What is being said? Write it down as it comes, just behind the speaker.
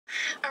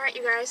Alright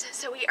you guys,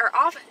 so we are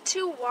off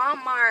to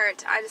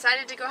Walmart. I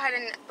decided to go ahead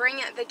and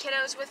bring the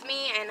kiddos with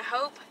me and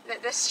hope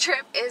that this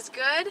trip is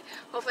good.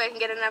 Hopefully I can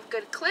get enough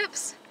good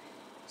clips.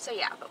 So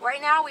yeah, but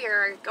right now we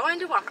are going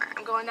to Walmart.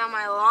 I'm going down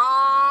my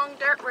long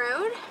dirt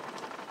road.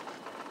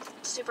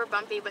 It's super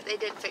bumpy, but they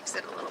did fix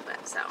it a little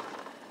bit, so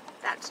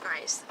that's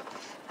nice.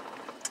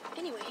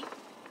 Anyway,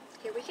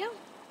 here we go.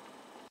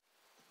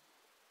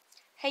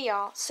 Hey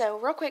y'all, so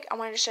real quick I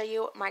wanted to show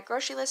you my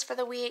grocery list for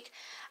the week.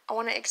 I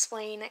want to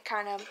explain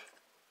kind of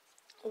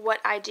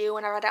what I do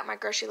when I write out my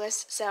grocery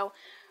list. So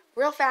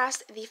real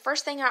fast, the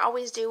first thing I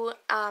always do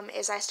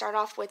is I start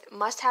off with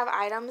must-have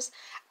items.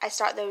 I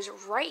start those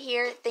right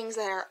here, things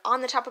that are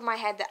on the top of my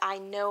head that I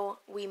know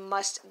we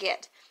must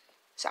get.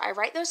 So I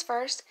write those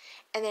first,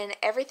 and then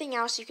everything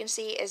else you can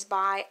see is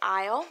by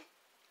aisle.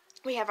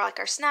 We have like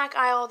our snack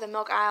aisle, the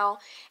milk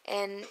aisle,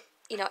 and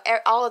you know,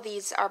 all of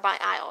these are by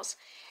aisles.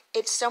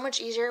 It's so much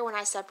easier when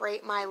I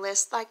separate my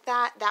list like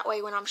that. That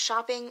way when I'm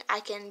shopping, I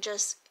can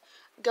just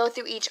go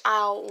through each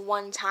aisle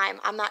one time.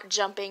 I'm not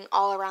jumping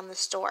all around the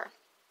store.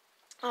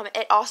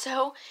 It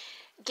also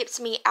gets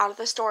me out of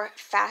the store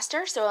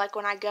faster. So like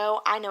when I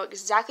go, I know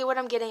exactly what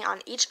I'm getting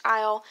on each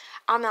aisle.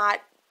 I'm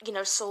not, you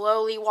know,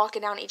 slowly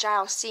walking down each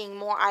aisle seeing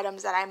more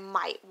items that I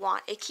might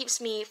want. It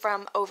keeps me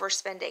from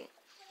overspending.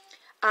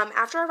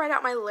 After I write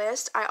out my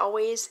list, I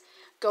always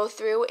go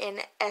through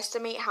and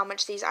estimate how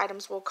much these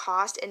items will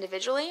cost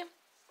individually.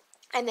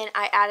 And then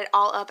I add it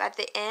all up at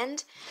the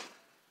end.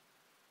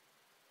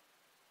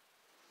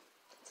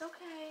 It's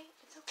okay.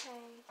 It's okay.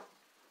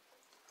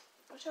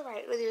 It's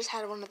alright. We just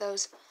had one of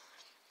those.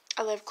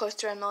 I live close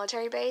to a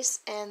military base,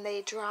 and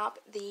they drop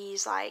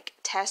these like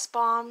test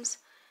bombs,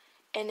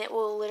 and it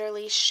will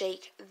literally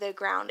shake the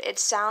ground. It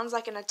sounds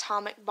like an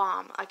atomic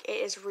bomb. Like,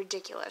 it is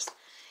ridiculous.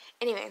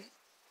 Anyway,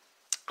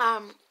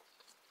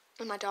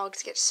 and my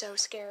dogs get so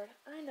scared.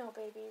 I know,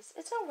 babies.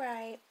 It's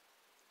alright.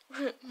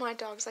 My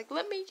dog's like,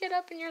 let me get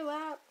up in your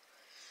lap.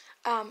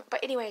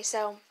 But anyway,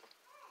 so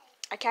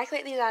I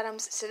calculate these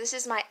items. So this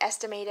is my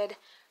estimated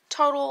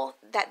total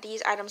that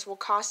these items will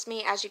cost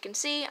me. As you can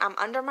see, I'm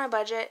under my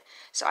budget,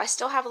 so I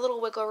still have a little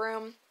wiggle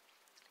room.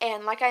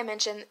 And like I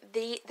mentioned,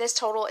 this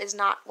total is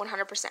not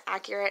 100%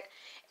 accurate.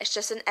 It's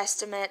just an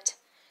estimate.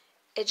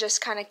 It just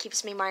kind of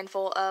keeps me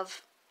mindful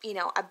of, you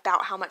know,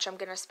 about how much I'm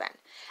going to spend.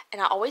 And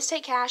I always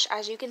take cash.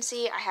 As you can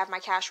see, I have my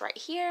cash right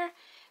here.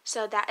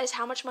 So that is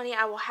how much money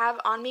I will have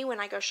on me when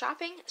I go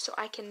shopping, so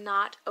I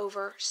cannot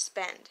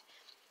overspend.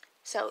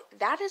 So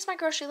that is my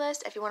grocery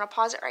list. If you want to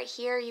pause it right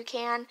here, you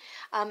can.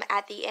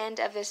 At the end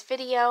of this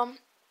video,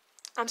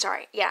 at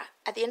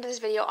the end of this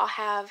video, I'll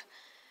have,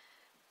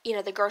 you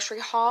know, the grocery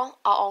haul.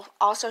 I'll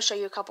also show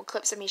you a couple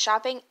clips of me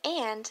shopping,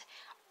 and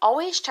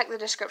always check the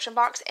description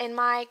box in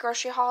my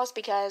grocery hauls,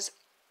 because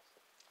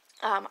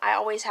I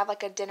always have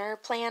like a dinner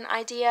plan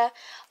idea,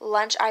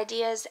 lunch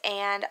ideas,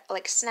 and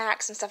like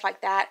snacks and stuff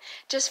like that,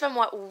 just from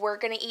what we're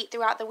going to eat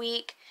throughout the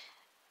week.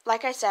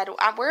 Like I said,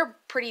 we're a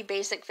pretty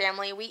basic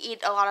family. We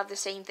eat a lot of the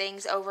same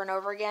things over and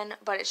over again,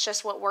 but it's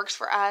just what works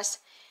for us.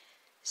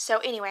 So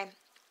anyway,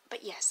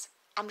 but yes,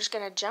 I'm just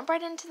going to jump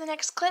right into the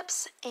next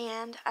clips,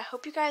 and I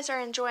hope you guys are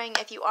enjoying.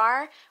 If you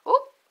are,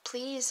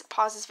 please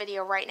pause this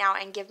video right now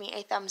and give me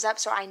a thumbs up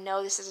so I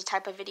know this is a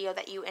type of video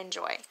that you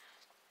enjoy.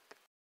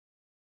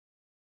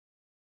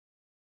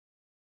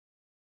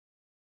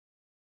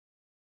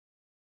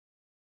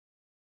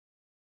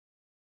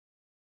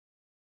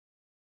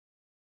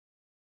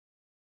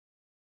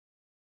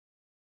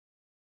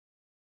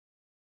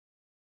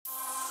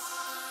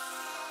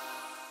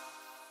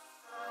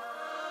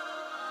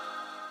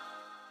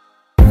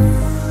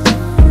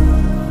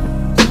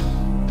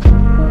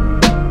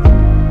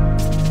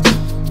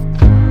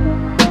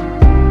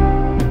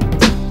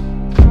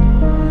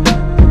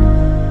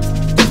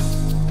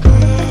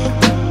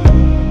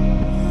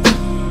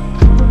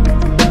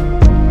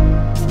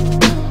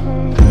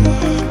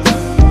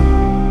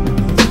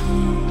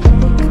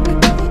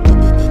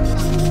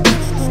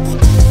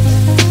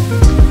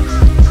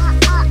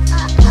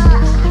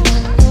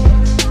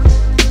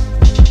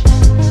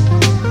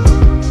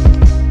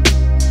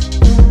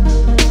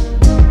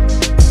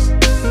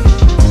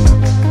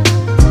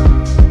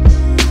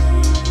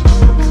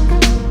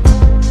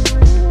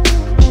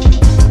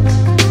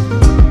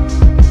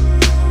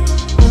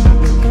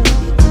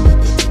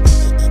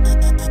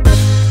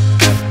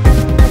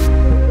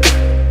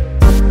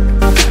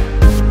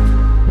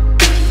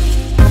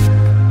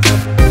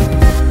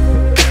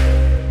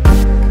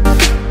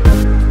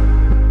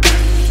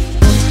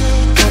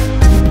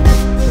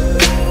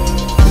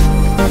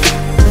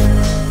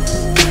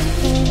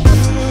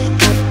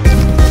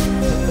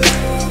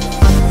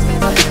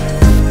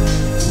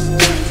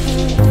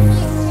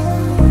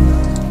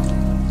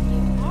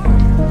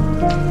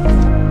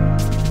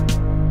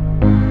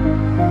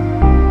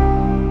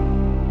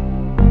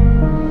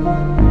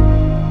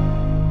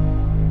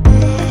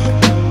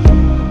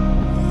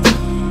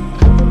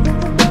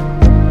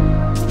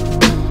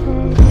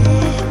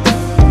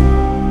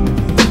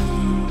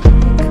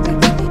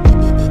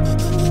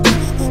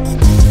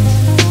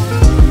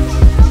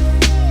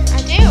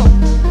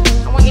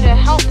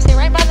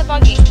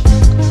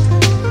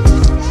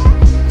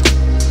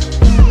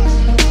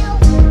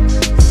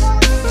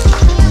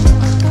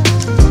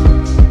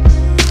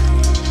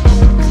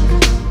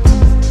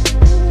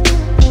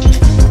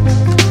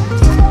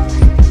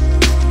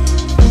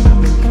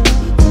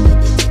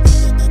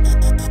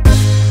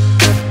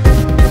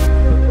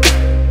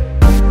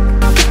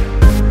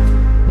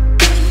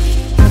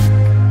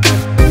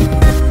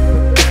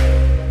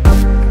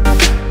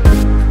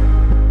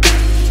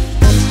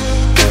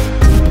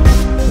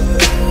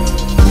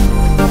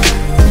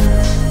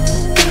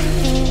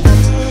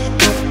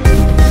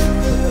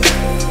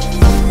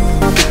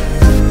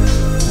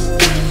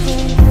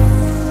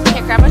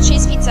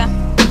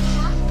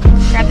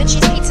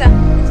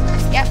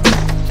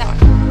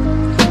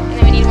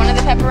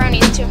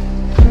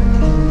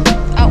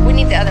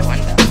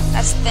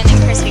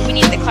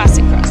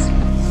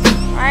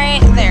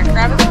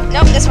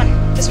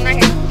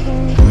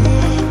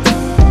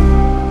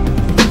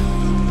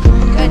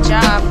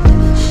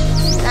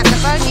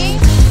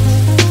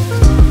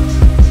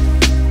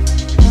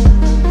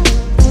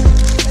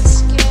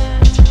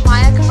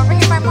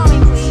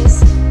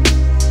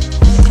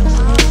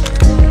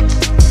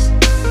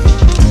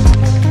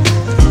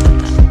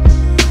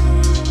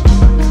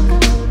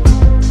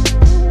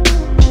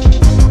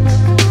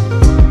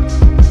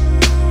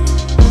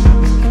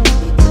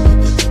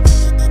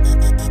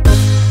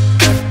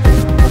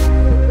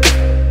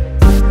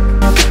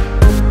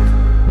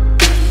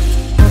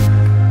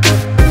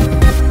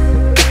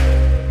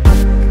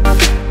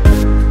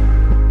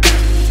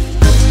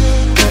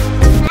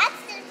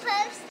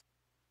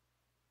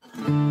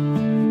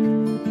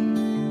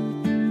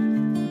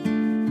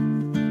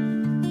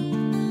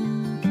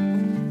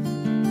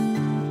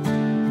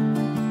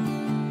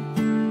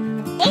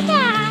 Hey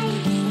guys!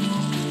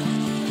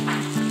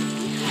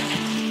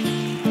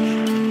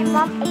 And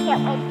Mom, I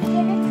can't wait to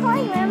get a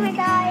toy room,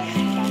 guys.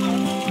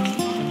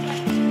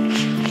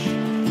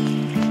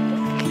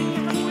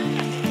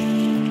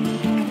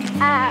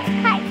 Hi.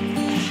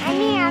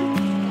 I'm Ann.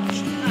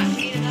 I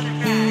need another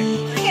bag.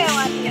 Here,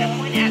 one Get a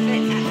point at the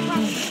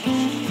top.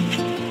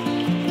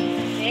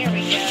 There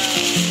we go.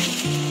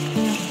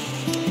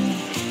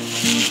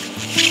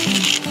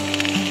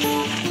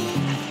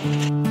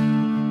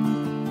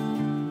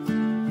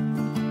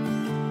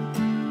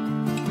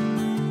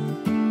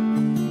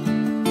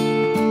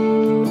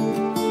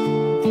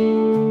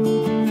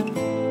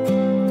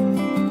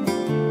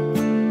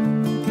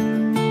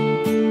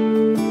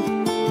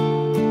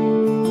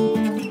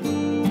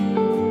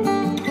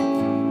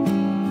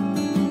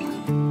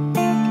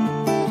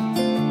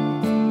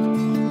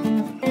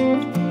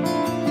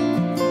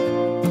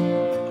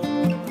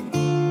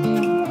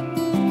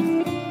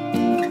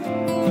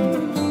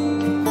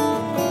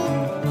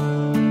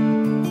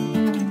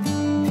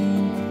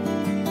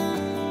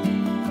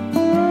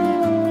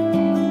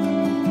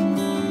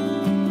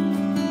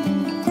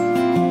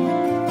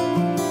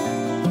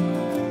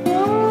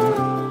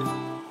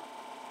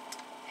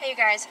 Hey you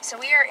guys, so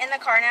we are in the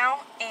car now,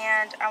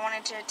 and I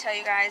wanted to tell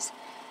you guys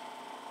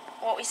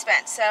what we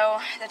spent. So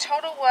the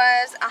total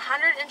was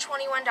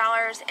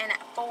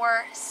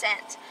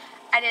 $121.04.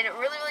 I did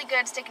really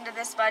good sticking to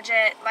this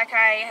budget. Like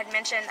I had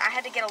mentioned, I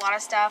had to get a lot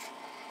of stuff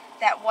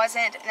that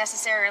wasn't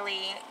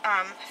necessarily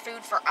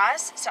food for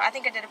us, so I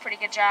think I did a pretty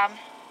good job.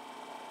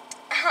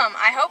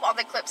 I hope all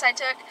the clips I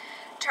took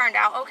turned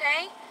out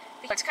okay.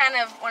 It's kind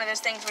of one of those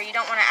things where you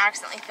don't want to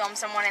accidentally film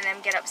someone and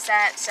then get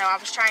upset, so I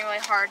was trying really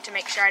hard to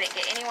make sure I didn't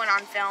get anyone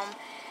on film.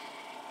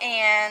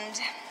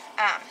 And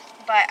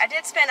but I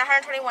did spend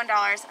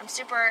 $121. I'm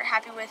super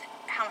happy with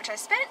how much I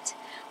spent.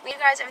 We give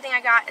you guys everything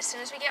I got as soon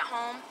as we get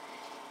home.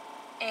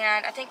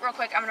 And I think real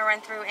quick I'm going to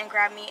run through and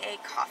grab me a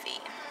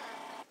coffee.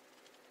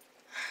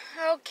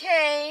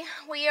 Okay,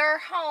 we are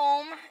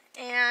home,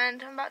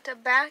 and I'm about to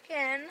back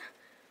in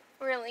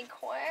really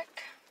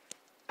quick.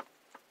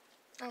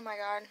 Oh my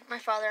god, my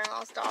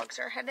father-in-law's dogs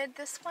are headed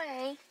this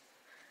way.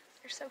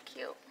 They're so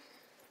cute.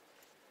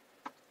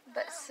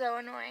 But so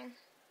annoying.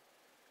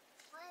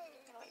 I'm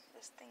gonna wait for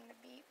this thing to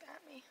beep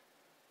at me.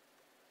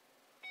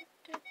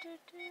 Right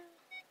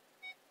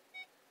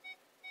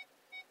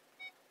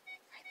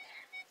there.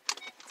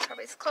 It's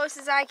probably as close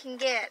as I can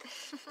get.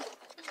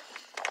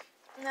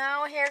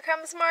 Now here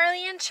comes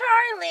Marley and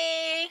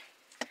Charlie.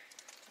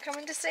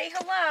 Coming to say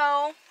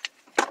hello.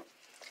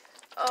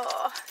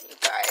 Oh, you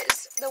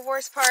guys, the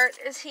worst part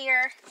is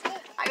here.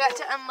 I got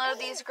to unload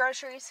these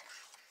groceries.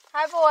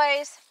 Hi,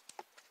 boys.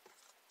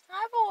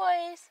 Hi,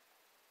 boys.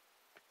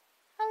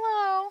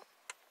 Hello.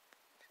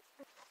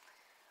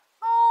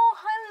 Oh,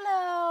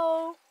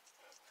 hello.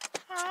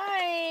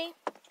 Hi.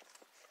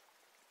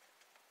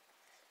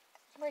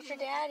 Where's your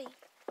daddy?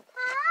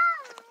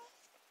 Hi.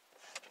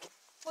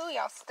 Ooh,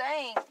 y'all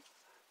stink.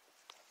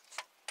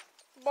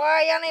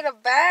 Boy, y'all need a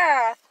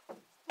bath.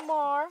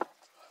 Mar.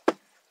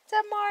 Is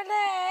that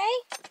Marley?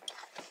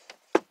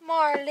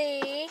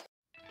 Marley.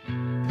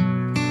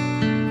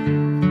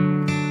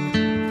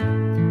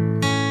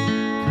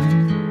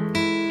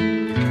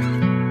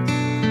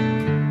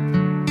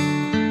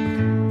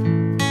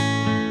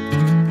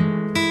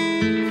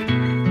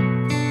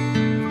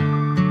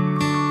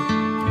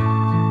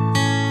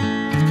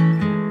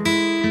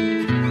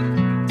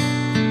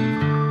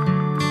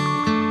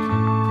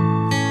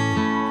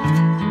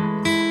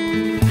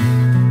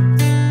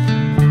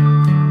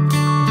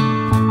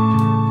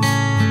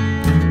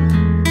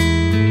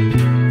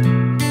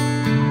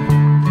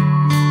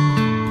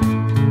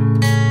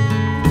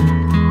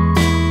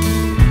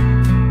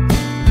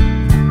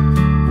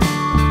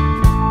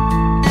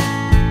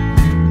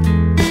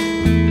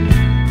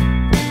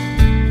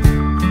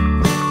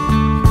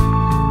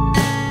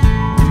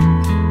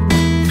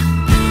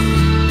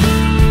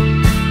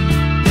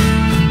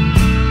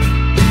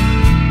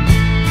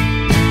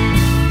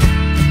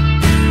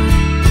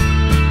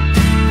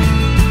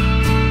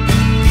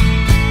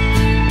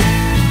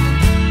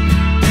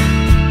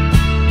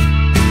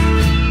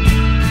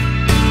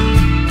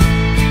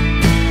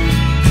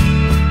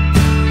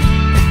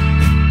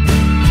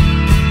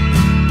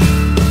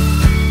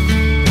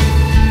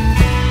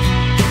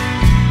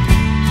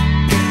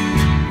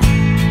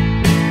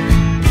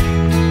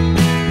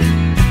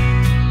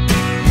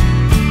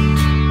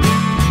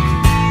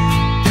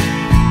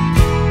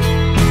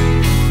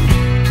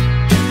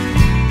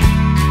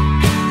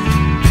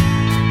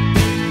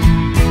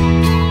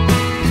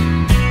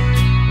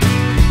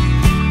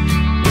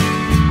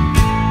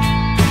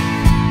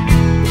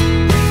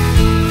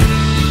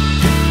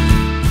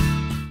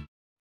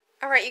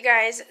 Alright you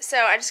guys, so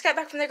I just got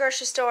back from the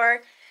grocery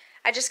store.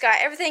 I just got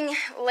everything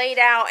laid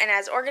out and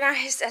as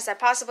organized as I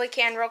possibly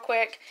can real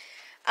quick.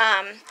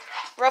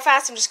 Real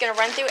fast, I'm just going to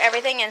run through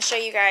everything and show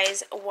you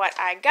guys what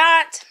I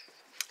got.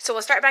 So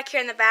we'll start back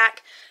here in the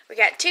back. We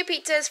got 2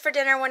 pizzas for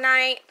dinner one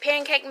night,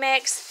 pancake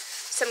mix,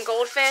 some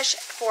goldfish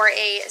for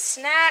a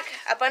snack,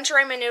 a bunch of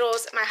ramen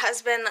noodles. My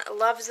husband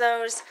loves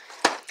those.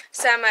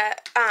 Some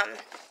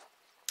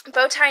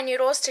bow tie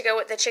noodles to go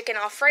with the chicken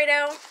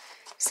Alfredo.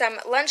 Some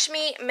lunch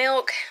meat,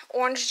 milk,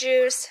 orange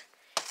juice,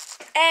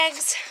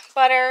 eggs,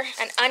 butter,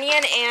 an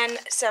onion, and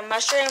some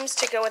mushrooms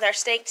to go with our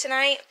steak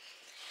tonight.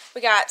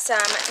 We got some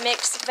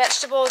mixed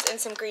vegetables and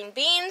some green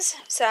beans,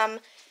 some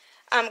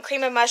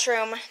cream of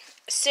mushroom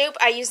soup.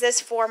 I use this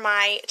for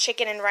my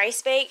chicken and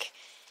rice bake.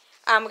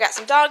 We got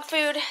some dog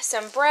food,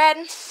 some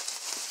bread,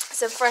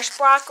 some fresh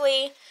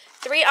broccoli,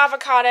 3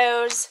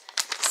 avocados,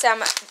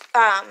 some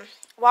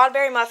wild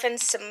berry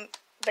muffins, some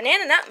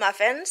banana nut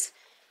muffins.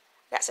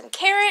 Got some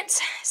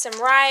carrots, some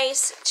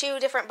rice, 2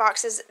 different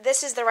boxes.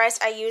 This is the rice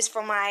I use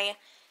for my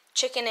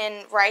chicken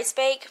and rice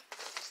bake.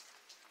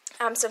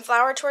 Some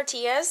flour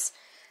tortillas,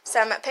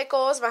 some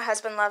pickles. My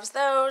husband loves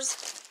those.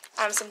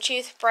 Some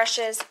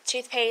toothbrushes,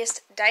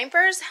 toothpaste,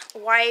 diapers,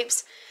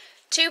 wipes,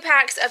 2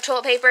 packs of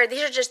toilet paper.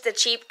 These are just the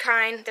cheap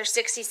kind. They're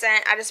 60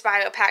 cents. I just buy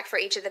a pack for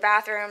each of the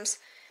bathrooms.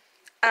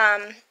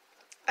 What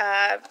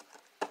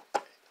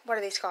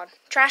are these called?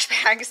 Trash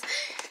bags.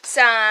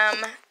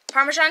 Some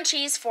Parmesan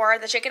cheese for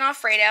the chicken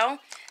Alfredo,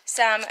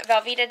 some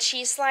Velveeta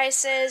cheese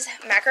slices,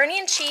 macaroni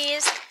and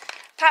cheese,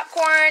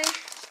 popcorn.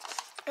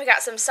 We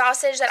got some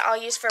sausage that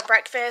I'll use for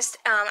breakfast.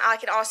 I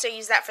can also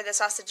use that for the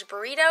sausage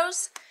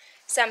burritos.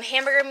 Some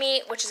hamburger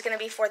meat, which is going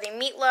to be for the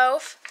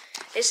meatloaf.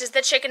 This is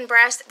the chicken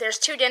breast. There's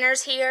 2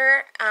 dinners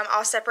here.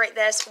 I'll separate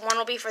this. One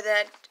will be for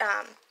the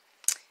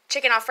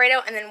chicken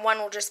Alfredo, and then one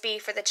will just be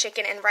for the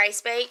chicken and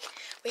rice bake.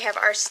 We have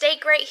our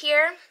steak right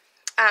here.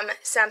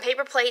 Some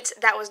paper plates.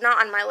 That was not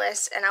on my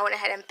list, and I went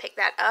ahead and picked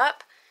that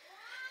up.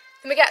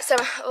 Then we got some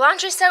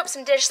laundry soap,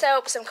 some dish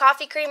soap, some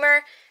coffee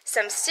creamer,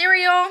 some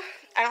cereal.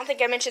 I don't think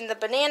I mentioned the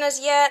bananas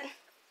yet,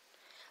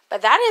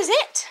 but that is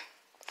it.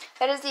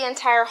 That is the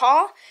entire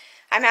haul.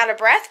 I'm out of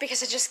breath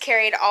because I just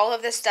carried all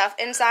of this stuff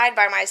inside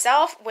by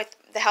myself with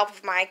the help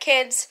of my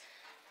kids.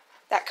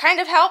 That kind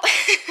of helped.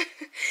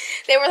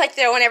 They were like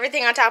throwing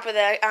everything on top of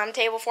the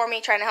table for me,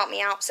 trying to help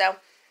me out, so...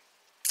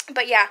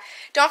 But yeah,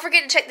 don't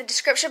forget to check the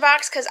description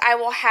box because I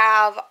will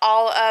have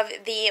all of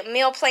the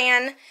meal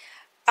plan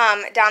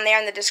down there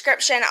in the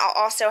description. I'll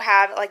also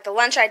have like the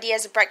lunch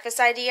ideas, breakfast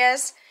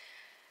ideas.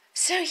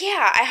 So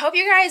yeah, I hope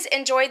you guys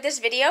enjoyed this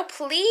video.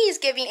 Please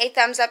give me a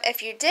thumbs up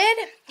if you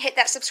did. Hit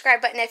that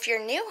subscribe button if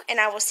you're new, and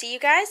I will see you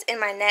guys in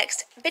my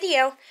next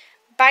video.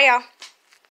 Bye, y'all.